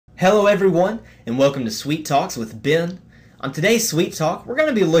Hello everyone, and welcome to Sweet Talks with Ben. On today's Sweet Talk, we're going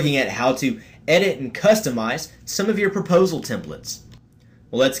to be looking at how to edit and customize some of your proposal templates.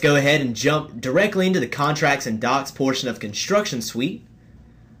 Well, let's go ahead and jump directly into the Contracts and Docs portion of ConstructionSuite.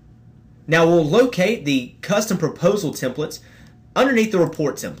 Now we'll locate the custom proposal templates underneath the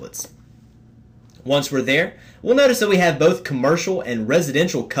report templates. Once we're there, we'll notice that we have both commercial and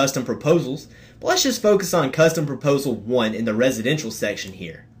residential custom proposals, but let's just focus on Custom Proposal 1 in the residential section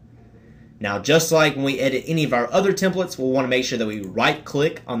here. Now, just like when we edit any of our other templates, we'll want to make sure that we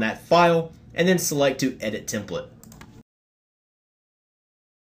right-click on that file and then select to Edit Template.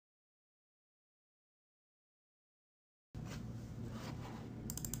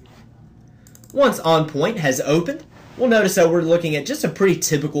 Once OnPoint has opened, we'll notice that we're looking at just a pretty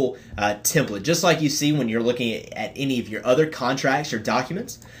typical template, just like you see when you're looking at any of your other contracts or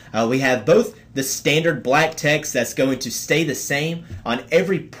documents. We have both the standard black text that's going to stay the same on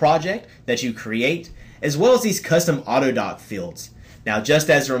every project that you create, as well as these custom AutoDoc fields. Now, just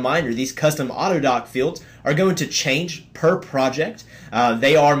as a reminder, these custom AutoDoc fields are going to change per project.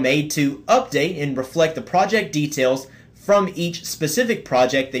 They are made to update and reflect the project details from each specific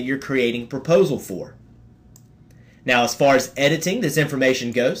project that you're creating a proposal for. Now, as far as editing this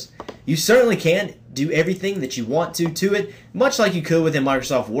information goes, you certainly can do everything that you want to it, much like you could within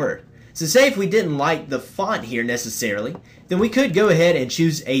Microsoft Word. So say if we didn't like the font here necessarily, then we could go ahead and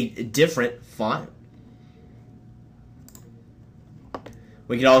choose a different font.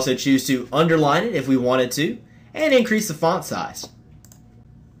 We could also choose to underline it if we wanted to, and increase the font size.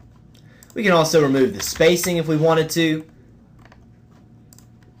 We can also remove the spacing if we wanted to,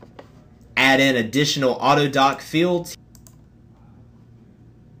 add in additional AutoDoc fields.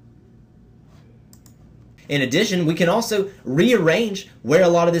 In addition, we can also rearrange where a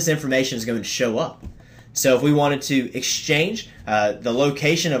lot of this information is going to show up. So if we wanted to exchange the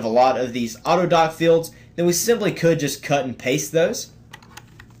location of a lot of these AutoDoc fields, then we simply could just cut and paste those.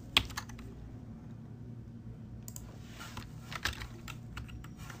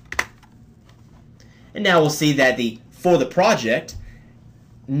 And now we'll see that the for the project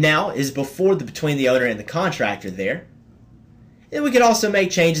now is between the owner and the contractor there. And we could also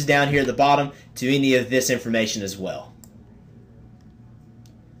make changes down here at the bottom to any of this information as well.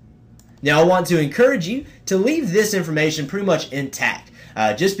 Now I want to encourage you to leave this information pretty much intact.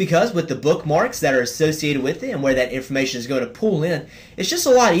 Just because with the bookmarks that are associated with it and where that information is going to pull in, it's just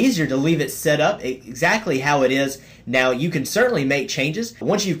a lot easier to leave it set up exactly how it is. Now you can certainly make changes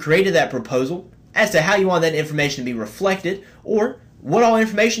once you've created that proposal as to how you want that information to be reflected or what all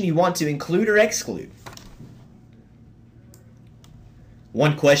information you want to include or exclude.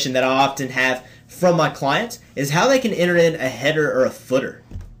 One question that I often have from my clients is how they can enter in a header or a footer.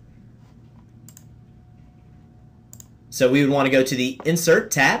 So we would want to go to the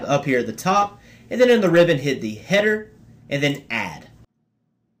Insert tab up here at the top, and then in the ribbon hit the header and then Add.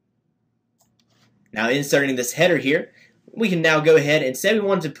 Now inserting this header here, we can now go ahead and say we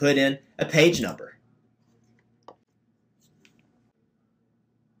wanted to put in a page number.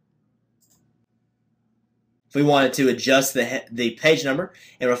 If we wanted to adjust the page number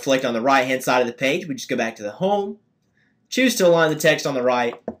and reflect on the right-hand side of the page, we just go back to the Home, choose to align the text on the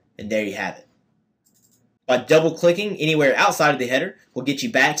right, and there you have it. By double-clicking anywhere outside of the header, we'll get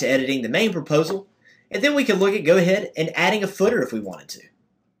you back to editing the main proposal, and then we can look at go ahead and adding a footer if we wanted to.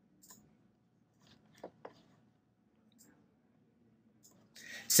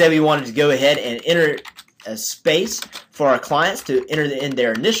 Say we wanted to go ahead and enter a space for our clients to enter in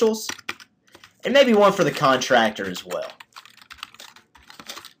their initials, and maybe one for the contractor as well.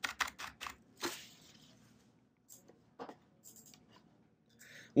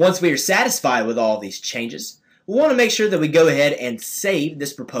 Once we are satisfied with all these changes, we want to make sure that we go ahead and save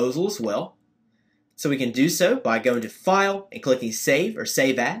this proposal as well. So we can do so by going to File and clicking Save or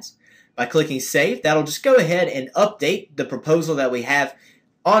Save As. By clicking Save, that'll just go ahead and update the proposal that we have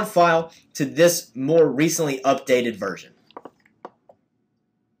on file to this more recently updated version.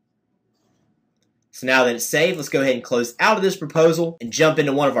 So now that it's saved, let's go ahead and close out of this proposal and jump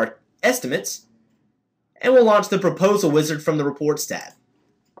into one of our estimates, and we'll launch the proposal wizard from the Reports tab.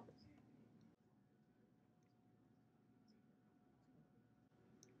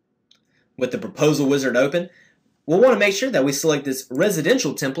 With the proposal wizard open, we'll want to make sure that we select this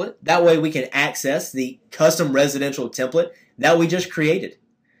residential template. That way we can access the custom residential template that we just created.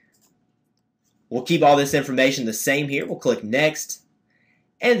 We'll keep all this information the same here. We'll click Next.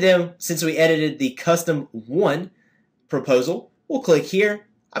 And then, since we edited the Custom 1 proposal, we'll click here.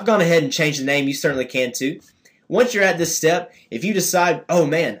 I've gone ahead and changed the name. You certainly can too. Once you're at this step, if you decide, oh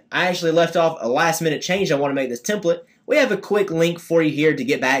man, I actually left off a last minute change, I want to make this template, We have a quick link for you here to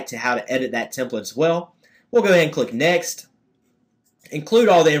get back to how to edit that template as well. We'll go ahead and click Next. Include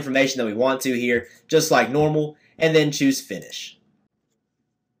all the information that we want to here, just like normal, and then choose Finish.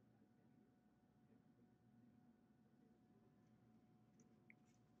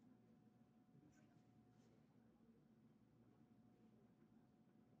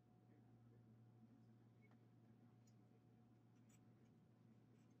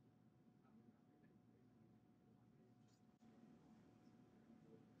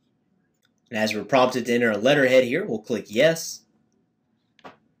 And as we're prompted to enter a letterhead here, we'll click Yes.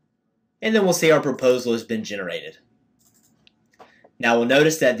 And then we'll see our proposal has been generated. Now we'll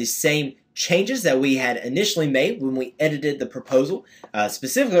notice that the same changes that we had initially made when we edited the proposal,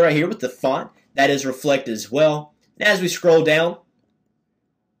 specifically right here with the font, that is reflected as well. And as we scroll down,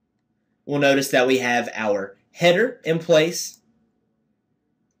 we'll notice that we have our header in place.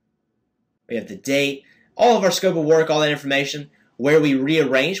 We have the date, all of our scope of work, all that information, where we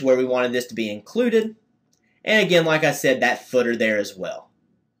rearranged, where we wanted this to be included. And again, like I said, that footer there as well.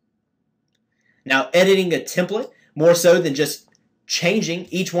 Now, editing a template, more so than just changing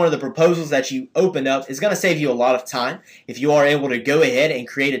each one of the proposals that you open up, is going to save you a lot of time. If you are able to go ahead and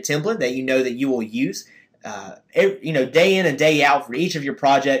create a template that you know that you will use day in and day out for each of your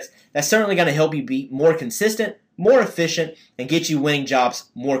projects, that's certainly going to help you be more consistent, more efficient, and get you winning jobs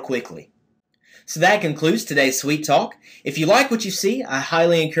more quickly. So that concludes today's Suite Talk. If you like what you see, I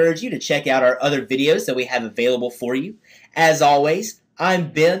highly encourage you to check out our other videos that we have available for you. As always,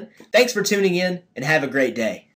 I'm Ben. Thanks for tuning in, and have a great day.